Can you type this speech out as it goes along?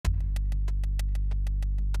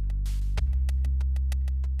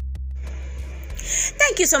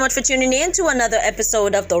you so much for tuning in to another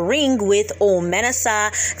episode of The Ring with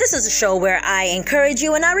Omenasa. This is a show where I encourage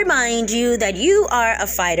you and I remind you that you are a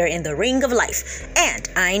fighter in the ring of life, and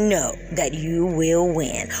I know that you will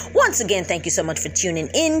win. Once again, thank you so much for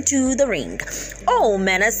tuning in to The Ring.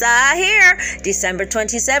 Omenasa here, December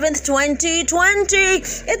 27th, 2020.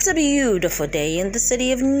 It's a beautiful day in the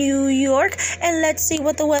city of New York, and let's see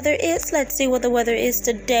what the weather is. Let's see what the weather is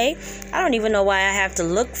today. I don't even know why I have to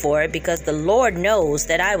look for it, because the Lord knows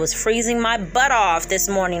that I was freezing my butt off this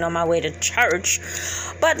morning on my way to church.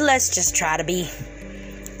 But let's just try to be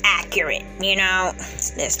accurate, you know.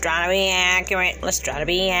 Let's try to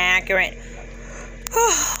be accurate.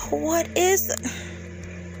 What is...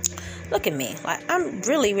 Look at me. Like, I'm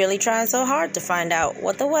really trying so hard to find out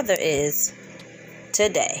what the weather is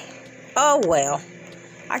today. Oh, well.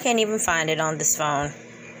 I can't even find it on this phone.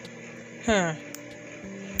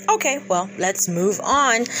 Okay, well, let's move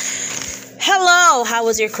on. Hello, how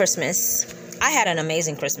was your Christmas? I had an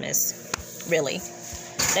amazing Christmas, really.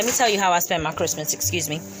 Let me tell you how I spent my Christmas, excuse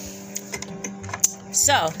me.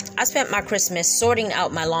 So, I spent my Christmas sorting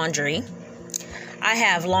out my laundry. I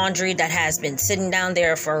have laundry that has been sitting down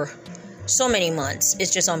there for so many months.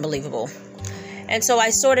 It's just unbelievable. And so I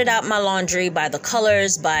sorted out my laundry by the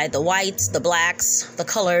colors, by the whites, the blacks, the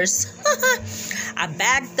colors. I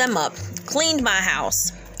bagged them up, cleaned my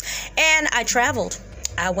house, and I traveled.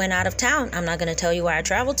 I went out of town. I'm not going to tell you where I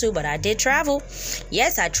traveled to, but I did travel.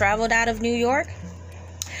 Yes, I traveled out of New York,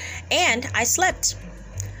 and I slept.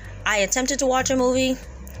 I attempted to watch a movie,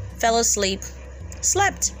 fell asleep,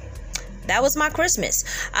 slept. That was my Christmas.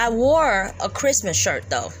 I wore a Christmas shirt,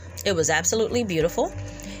 though. It was absolutely beautiful.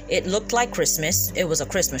 It looked like Christmas. It was a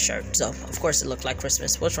Christmas shirt, so of course it looked like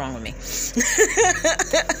Christmas. What's wrong with me?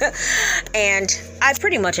 And I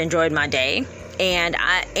pretty much enjoyed my day. And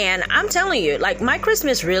I'm telling you, like, my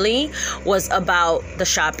Christmas really was about the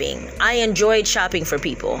shopping. I enjoyed shopping for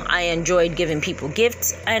people. I enjoyed giving people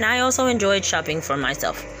gifts, and I also enjoyed shopping for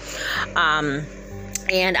myself.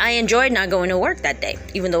 And I enjoyed not going to work that day,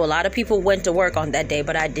 even though a lot of people went to work on that day,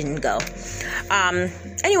 but I didn't go.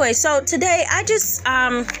 Anyway, so today I just,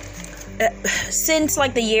 since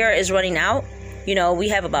like the year is running out, you know, we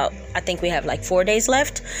have like 4 days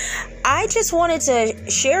left. I just wanted to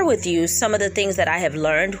share with you some of the things that I have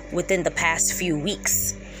learned within the past few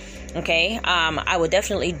weeks. Okay. I would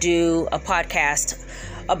definitely do a podcast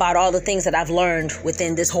about all the things that I've learned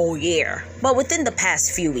within this whole year, but within the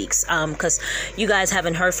past few weeks, because you guys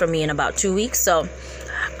haven't heard from me in about 2 weeks. So,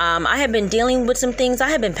 I have been dealing with some things. I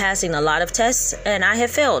have been passing a lot of tests, and I have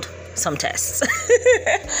failed some tests.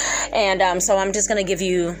 And, so I'm just going to give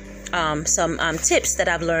you, some, tips that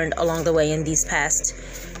I've learned along the way in these past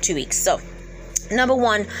 2 weeks. So, number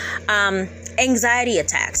one, anxiety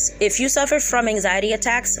attacks. If you suffer from anxiety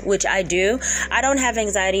attacks, which I do, I don't have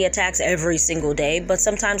anxiety attacks every single day, but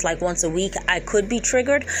sometimes like once a week, I could be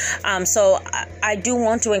triggered. So I do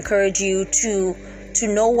want to encourage you to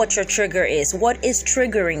know what your trigger is. What is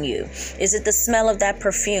triggering you? Is it the smell of that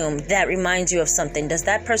perfume that reminds you of something? Does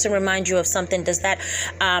that person remind you of something? Does that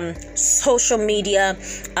social media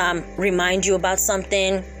remind you about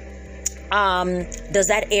something? Does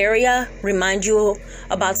that area remind you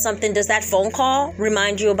about something? Does that phone call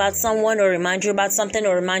remind you about someone, or remind you about something,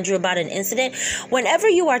 or remind you about an incident? Whenever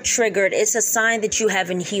you are triggered, it's a sign that you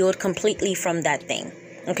haven't healed completely from that thing.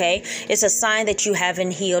 Okay, it's a sign that you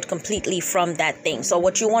haven't healed completely from that thing. So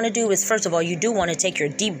what you want to do is, first of all, you do want to take your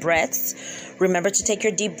deep breaths. Remember to take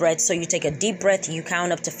your deep breaths. So you take a deep breath, you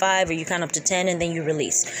count up to 5 or you count up to 10, and then you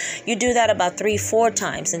release. You do that about 3-4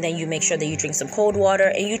 times, and then you make sure that you drink some cold water,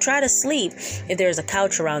 and you try to sleep if there's a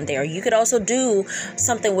couch around there. You could also do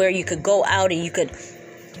something where you could go out and you could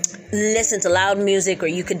listen to loud music, or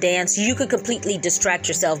you could dance. You could completely distract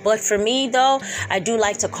yourself. But for me, though, I do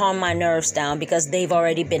like to calm my nerves down, because they've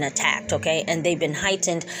already been attacked, okay? And they've been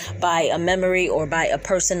heightened by a memory, or by a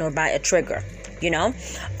person, or by a trigger, you know?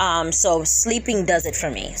 So sleeping does it for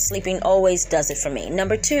me. Sleeping always does it for me.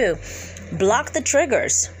 Number 2, block the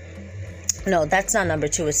triggers. No, that's not number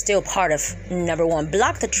 2. It's still part of number 1.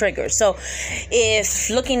 Block the triggers. So if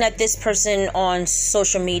looking at this person on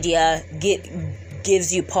social media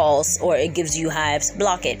gives you pulse, or it gives you hives,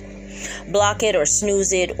 block it or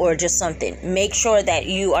snooze it, or just something. Make sure that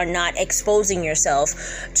you are not exposing yourself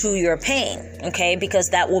to your pain, okay?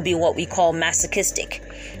 Because that will be what we call masochistic,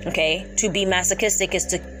 okay? To be masochistic is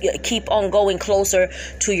to keep on going closer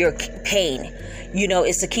to your pain. You know,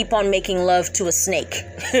 it's to keep on making love to a snake.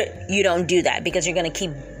 You don't do that, because you're going to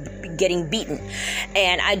keep getting beaten.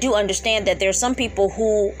 And I do understand that there's some people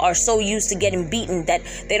who are so used to getting beaten that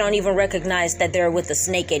they don't even recognize that they're with a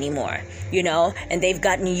snake anymore, and they've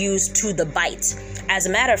gotten used to the bite. As a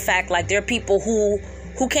matter of fact, like, there are people who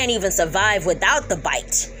can't even survive without the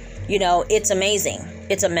bite. It's amazing.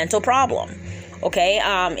 It's a mental problem. Okay,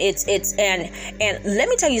 and let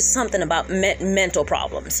me tell you something about mental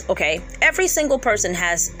problems. Okay, every single person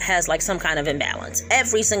has like some kind of imbalance.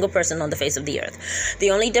 Every single person on the face of the earth. The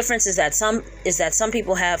only difference is that some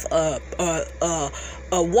people have a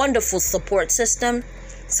wonderful support system.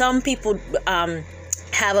 Some people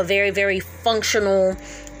have a very, very functional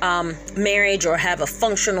marriage, or have a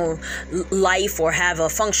functional life, or have a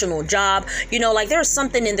functional job. Like, there's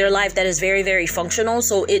something in their life that is very, very functional.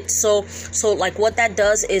 So like, what that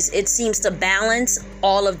does is it seems to balance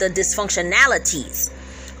all of the dysfunctionalities.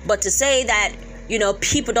 But to say that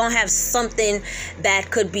people don't have something that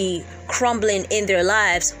could be crumbling in their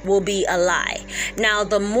lives will be a lie. Now,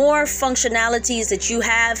 the more functionalities that you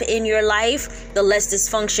have in your life, the less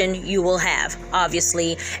dysfunction you will have,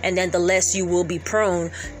 obviously, and then the less you will be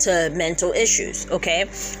prone to mental issues. Okay.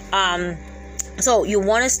 So you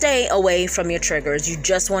want to stay away from your triggers. You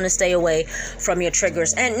just want to stay away from your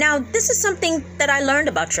triggers. And now, this is something that I learned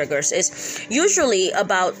about triggers. Is usually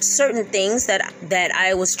about certain things that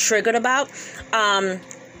I was triggered about.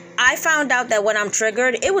 I found out that when I'm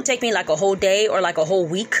triggered, it would take me like a whole day or like a whole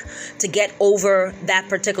week to get over that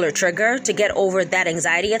particular trigger, to get over that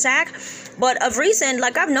anxiety attack. But of recent,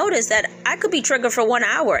 like, I've noticed that I could be triggered for 1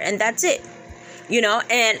 hour and that's it.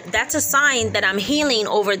 And that's a sign that I'm healing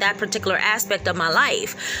over that particular aspect of my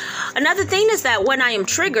life. Another thing is that when I am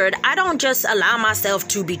triggered, I don't just allow myself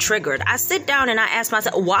to be triggered. I sit down and I ask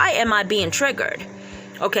myself, why am I being triggered?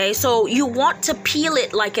 Okay, so you want to peel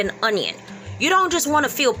it like an onion. You don't just want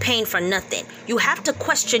to feel pain for nothing. You have to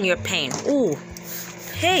question your pain. Ooh,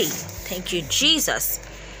 hey, thank you, Jesus.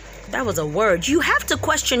 That was a word. You have to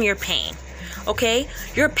question your pain. Okay,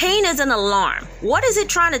 your pain is an alarm. What is it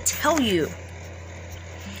trying to tell you?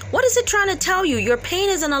 What is it trying to tell you? Your pain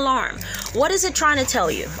is an alarm. What is it trying to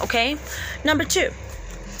tell you? Okay. Number 2,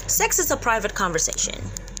 sex is a private conversation.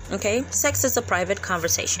 Okay. Sex is a private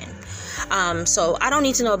conversation. So I don't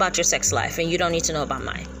need to know about your sex life, and you don't need to know about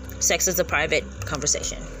mine. Sex is a private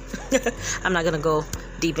conversation. I'm not going to go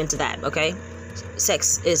deep into that. Okay.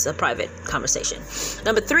 Sex is a private conversation.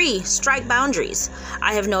 Number 3, strike boundaries.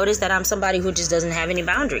 I have noticed that I'm somebody who just doesn't have any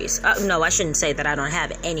boundaries. No, I shouldn't say that I don't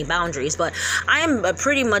have any boundaries, but I am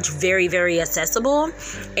pretty much very, very accessible.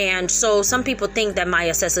 And so some people think that my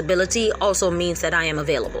accessibility also means that I am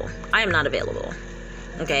available. I am not available.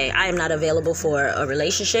 Okay, I am not available for a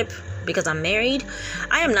relationship because I'm married.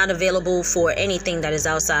 I am not available for anything that is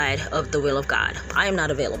outside of the will of God. I am not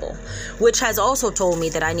available, which has also told me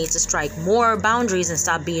that I need to strike more boundaries and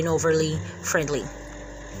stop being overly friendly,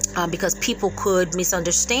 because people could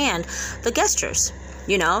misunderstand the gestures.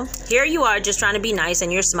 Here you are just trying to be nice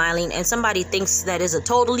and you're smiling, and somebody thinks that is a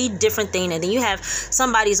totally different thing. And then you have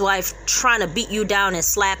somebody's wife trying to beat you down and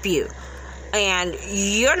slap you, and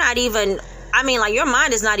you're not even, like, your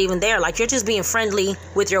mind is not even there. Like, you're just being friendly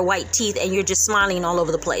with your white teeth and you're just smiling all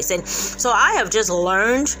over the place. And so I have just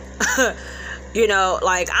learned,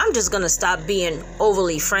 like, I'm just going to stop being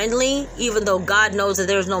overly friendly, even though God knows that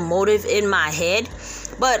there's no motive in my head.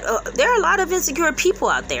 But there are a lot of insecure people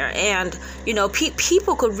out there, and,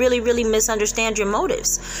 people could really, really misunderstand your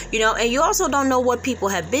motives, and you also don't know what people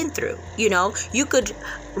have been through. You could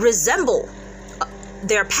resemble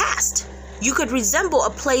their past. You could resemble a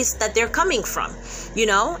place that they're coming from,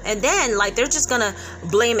 and then, like, they're just going to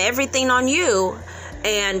blame everything on you,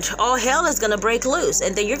 and all hell is going to break loose.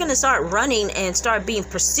 And then you're going to start running and start being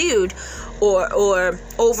pursued or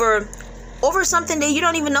over something that you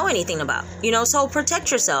don't even know anything about, so protect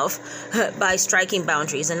yourself by striking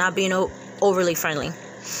boundaries and not being overly friendly.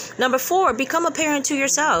 Number 4, become a parent to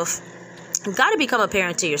yourself. You've got to become a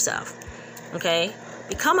parent to yourself. Okay.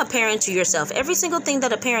 Become a parent to yourself. Every single thing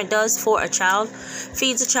that a parent does for a child,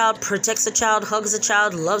 feeds a child, protects a child, hugs a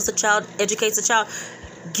child, loves a child, educates a child,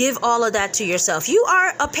 give all of that to yourself. You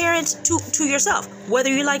are a parent to yourself, whether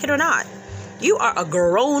you like it or not. You are a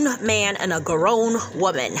grown man and a grown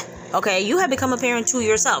woman. Okay, you have become a parent to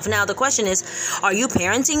yourself. Now, the question is, are you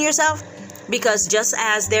parenting yourself? Because just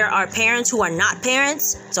as there are parents who are not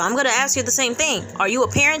parents, so I'm going to ask you the same thing. Are you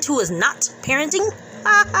a parent who is not parenting?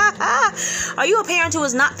 Are you a parent who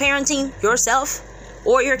is not parenting yourself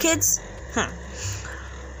or your kids?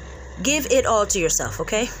 Give it all to yourself,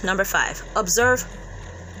 okay? Number 5, observe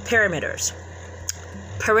perimeters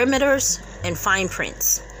and fine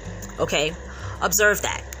prints, okay? Observe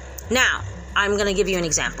that. Now, I'm going to give you an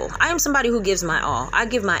example. I am somebody who gives my all. I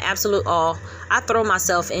give my absolute all. I throw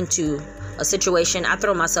myself into a situation. I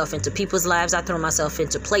throw myself into people's lives. I throw myself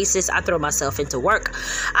into places. I throw myself into work.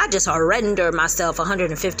 I just surrender myself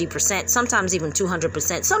 150%, sometimes even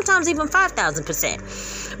 200%, sometimes even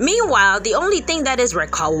 5,000%. Meanwhile, the only thing that is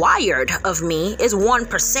required of me is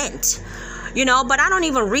 1%. But I don't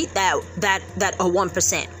even read that a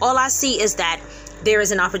 1%. All I see is that there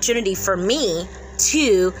is an opportunity for me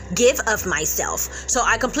to give of myself. So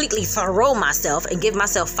I completely throw myself and give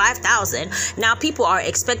myself 5,000. Now people are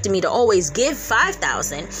expecting me to always give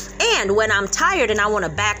 5,000. And when I'm tired and I want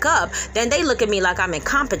to back up, then they look at me like I'm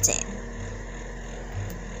incompetent.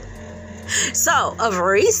 So of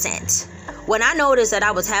recent, when I noticed that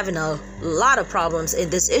I was having a lot of problems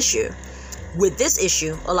in this issue,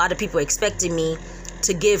 a lot of people expecting me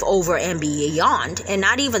to give over and beyond, and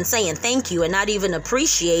not even saying thank you and not even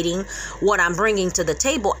appreciating what I'm bringing to the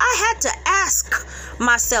table. I had to ask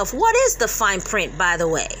myself, what is the fine print, by the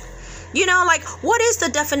way? What is the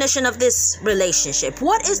definition of this relationship?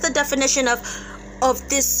 What is the definition of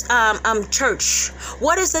this church?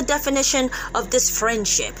 What is the definition of this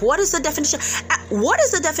friendship? What is the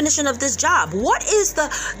definition of this job? What is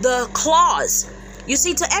the clause? You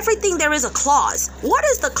see, to everything there is a clause. What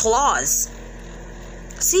is the clause?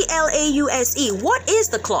 CLAUSE. What is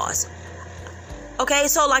the clause? Okay,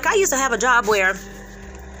 so I used to have a job where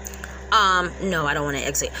no, I don't want to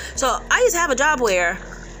exit. So I used to have a job where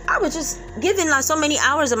I was just given so many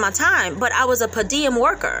hours of my time, but I was a per diem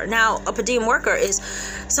worker. Now, a per diem worker is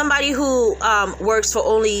somebody who works for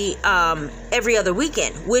only every other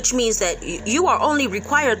weekend, which means that you are only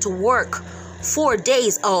required to work 4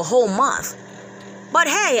 days a whole month. But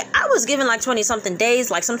hey, I was given 20-something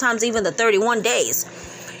days, sometimes even the 31 days,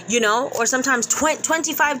 or sometimes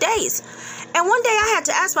 25 days. And one day I had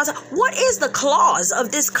to ask myself, what is the clause of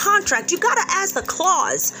this contract? You got to ask the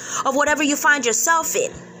clause of whatever you find yourself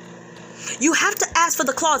in. You have to ask for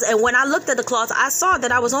the clause. And when I looked at the clause, I saw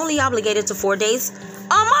that I was only obligated to 4 days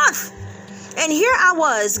a month. And here I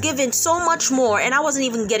was given so much more, and I wasn't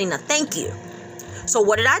even getting a thank you. So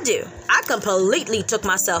what did I do? I completely took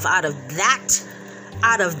myself out of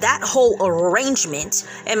that whole arrangement.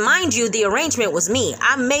 And mind you, the arrangement was me.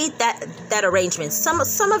 I made that arrangement.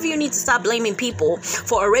 Some of you need to stop blaming people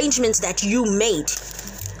for arrangements that you made.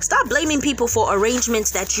 Stop blaming people for arrangements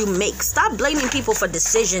that you make. Stop blaming people for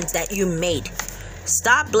decisions that you made.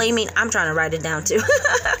 Stop blaming, I'm trying to write it down too.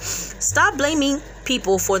 Stop blaming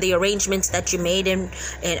people for the arrangements that you made and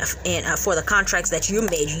for the contracts that you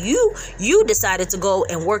made. You decided to go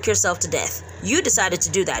and work yourself to death. You decided to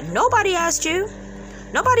do that. Nobody asked you.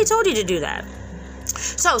 Nobody told you to do that.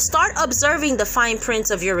 So start observing the fine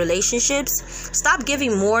prints of your relationships. Stop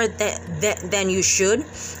giving more than you should.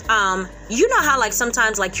 You know how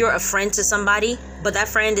sometimes you're a friend to somebody, but that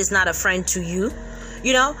friend is not a friend to you.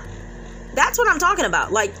 That's what I'm talking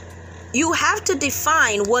about. You have to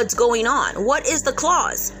define what's going on. What is the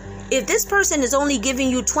clause? If this person is only giving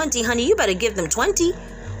you 20, honey, you better give them 20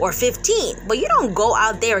 or 15. But you don't go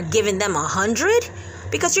out there giving them 100,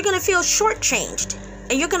 because you're going to feel shortchanged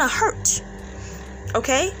and you're going to hurt.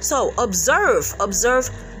 Okay? So observe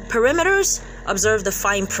perimeters, observe the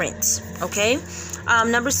fine print. Okay?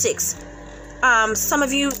 Number 6. Some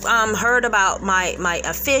of you heard about my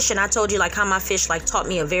fish, and I told you how my fish taught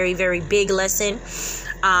me a very, very big lesson.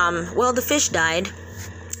 Well, the fish died.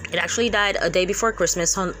 It actually died a day before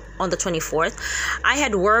Christmas on the 24th. I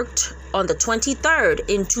had worked on the 23rd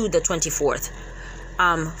into the 24th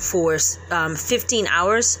for 15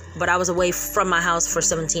 hours, but I was away from my house for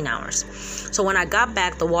 17 hours. So when I got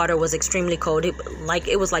back, the water was extremely cold.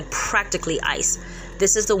 It was practically ice.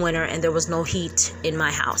 This is the winter, and there was no heat in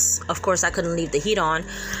my house. Of course, I couldn't leave the heat on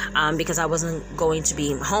because I wasn't going to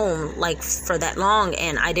be home for that long,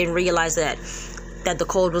 and I didn't realize that the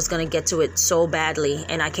cold was going to get to it so badly.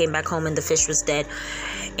 And I came back home and the fish was dead.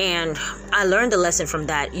 And I learned a lesson from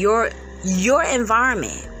that. Your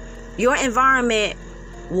environment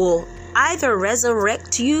will either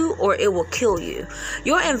resurrect you or it will kill you.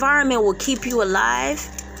 Your environment will keep you alive,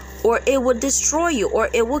 or it will destroy you, or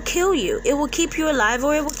it will kill you. It will keep you alive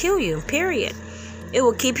or it will kill you, period. It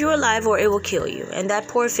will keep you alive or it will kill you. And that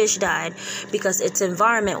poor fish died because its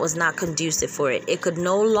environment was not conducive for it. It could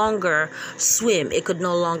no longer swim. It could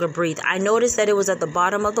no longer breathe. I noticed that it was at the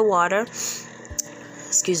bottom of the water.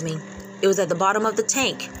 Excuse me. It was at the bottom of the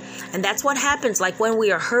tank. And that's what happens when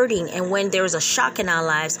we are hurting and when there's a shock in our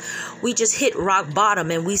lives. We just hit rock bottom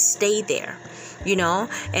and we stay there.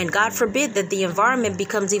 And God forbid that the environment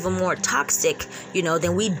becomes even more toxic,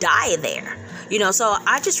 then we die there. So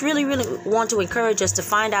I just really, really want to encourage us to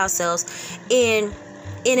find ourselves in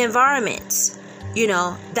in environments,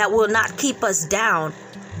 that will not keep us down,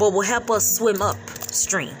 but will help us swim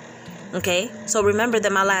upstream. Okay, so remember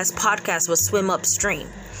that my last podcast was swim upstream.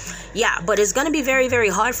 Yeah, but it's going to be very, very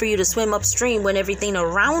hard for you to swim upstream when everything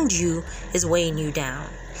around you is weighing you down.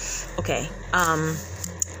 Okay, I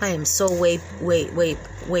am so way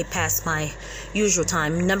past my usual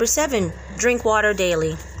time. Number 7, drink water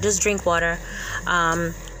daily. Just drink water.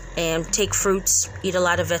 And take fruits, eat a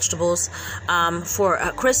lot of vegetables. For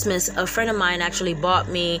Christmas, a friend of mine actually bought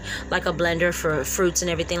me like a blender for fruits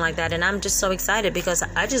and everything like that, and I'm just so excited because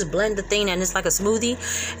I just blend the thing and it's like a smoothie,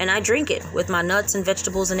 and I drink it with my nuts and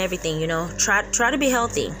vegetables and everything. Try to be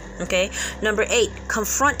healthy. Okay. Number 8,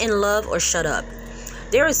 confront in love or shut up.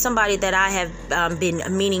 There is somebody that I have been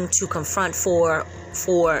meaning to confront for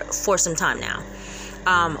some time now,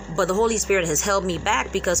 but the Holy Spirit has held me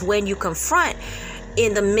back, because when you confront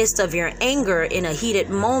in the midst of your anger, in a heated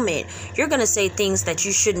moment, you're going to say things that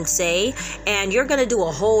you shouldn't say, and you're going to do a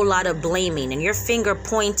whole lot of blaming and your finger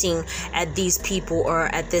pointing at these people or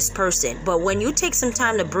at this person. But when you take some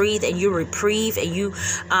time to breathe and you reprieve and you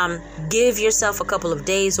give yourself a couple of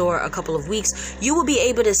days or a couple of weeks, you will be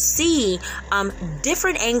able to see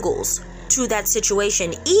different angles to that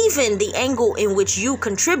situation, even the angle in which you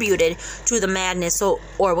contributed to the madness or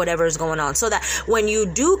whatever is going on. So that when you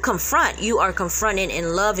do confront, you are confronting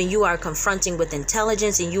in love, and you are confronting with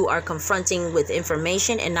intelligence, and you are confronting with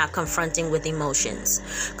information and not confronting with emotions.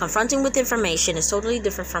 Confronting with information is totally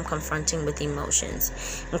different from confronting with emotions.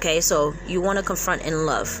 Okay, so you want to confront in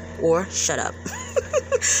love or shut up.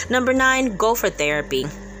 Number 9, go for therapy.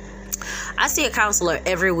 I see a counselor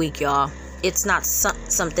every week, y'all. It's not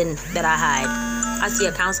something that I hide. I see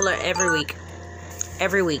a counselor every week.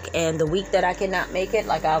 And the week that I cannot make it,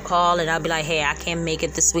 like, I'll call and I'll be like, hey, I can't make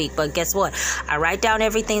it this week. But guess what? I write down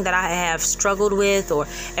everything that I have struggled with, or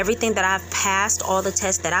everything that I've passed, all the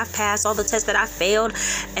tests that I've passed, all the tests that I failed,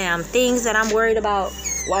 and things that I'm worried about,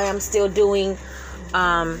 why I'm still doing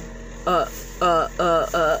a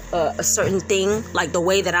certain thing, like the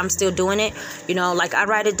way that I'm still doing it, like I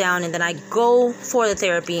write it down, and then I go for the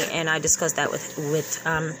therapy and I discuss that with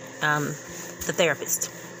the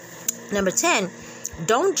therapist. Number 10,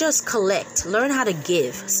 don't just collect. Learn how to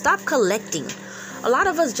give. Stop collecting. A lot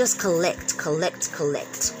of us just collect.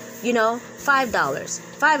 $5,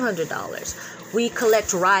 $500. We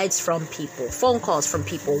collect rides from people, phone calls from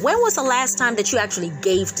people. When was the last time that you actually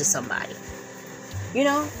gave to somebody? When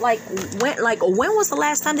was the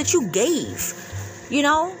last time that you gave?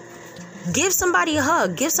 Give somebody a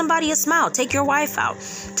hug, give somebody a smile, take your wife out,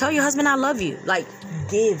 tell your husband I love you. Like,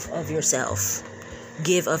 give of yourself.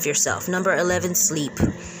 Give of yourself. Number 11, sleep.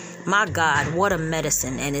 My God, what a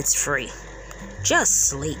medicine, and it's free. Just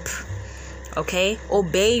sleep. Okay?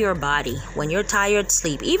 Obey your body. When you're tired,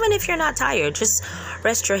 sleep. Even if you're not tired, just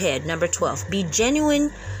rest your head. Number 12, be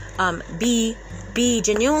genuine. Be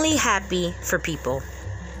genuinely happy for people.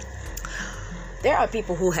 There are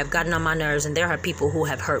people who have gotten on my nerves, and there are people who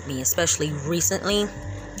have hurt me, especially recently.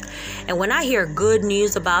 And when I hear good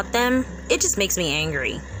news about them, it just makes me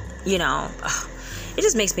angry. It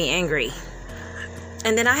just makes me angry.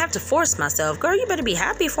 And then I have to force myself, girl, you better be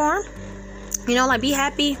happy for them. Be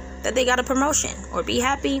happy that they got a promotion, or be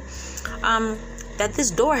happy that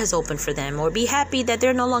this door has opened for them, or be happy that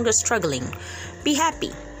they're no longer struggling. Be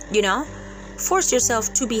happy, Force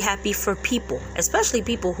yourself to be happy for people, especially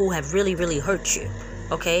people who have really, really hurt you.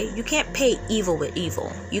 Okay? You can't pay evil with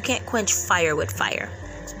evil. You can't quench fire with fire.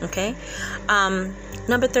 Okay?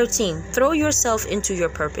 Number 13, throw yourself into your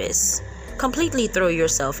purpose. Completely throw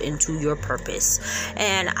yourself into your purpose.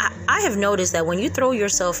 And I have noticed that when you throw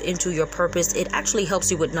yourself into your purpose, it actually helps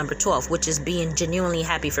you with number 12, which is being genuinely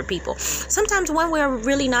happy for people. Sometimes when we're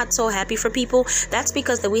really not so happy for people, that's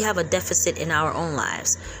because that we have a deficit in our own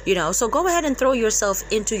lives. So go ahead and throw yourself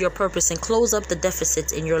into your purpose and close up the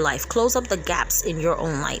deficits in your life. Close up the gaps in your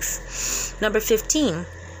own life. Number 15,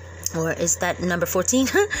 or is that number 14?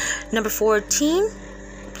 Number 14.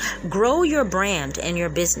 Grow your brand and your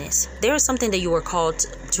business. There is something that you were called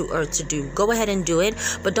to do. Go ahead and do it,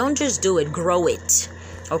 but don't just do it, grow it.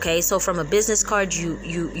 Okay, so from a business card, you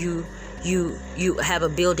have a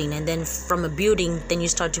building, and then from a building, then you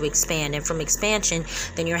start to expand, and from expansion,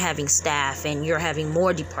 then you're having staff, and you're having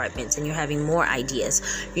more departments, and you're having more ideas.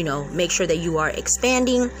 Make sure that you are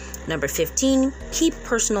expanding. Number 15, keep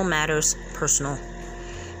personal matters personal.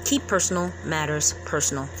 Keep personal matters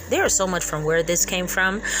personal. There is so much from where this came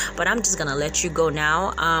from, but I'm just gonna let you go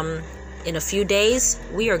now. In a few days,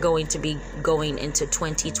 we are going to be going into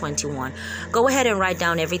 2021. Go ahead and write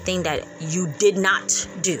down everything that you did not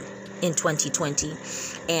do. in 2020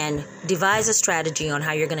 and devise a strategy on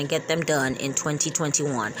how you're going to get them done in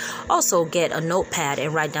 2021. Also, get a notepad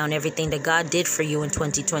and write down everything that God did for you in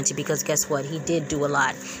 2020, because guess what? He did do a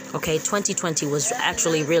lot. Okay, 2020 was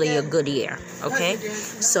actually really a good year. Okay,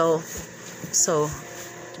 so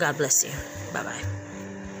God bless you. Bye-bye.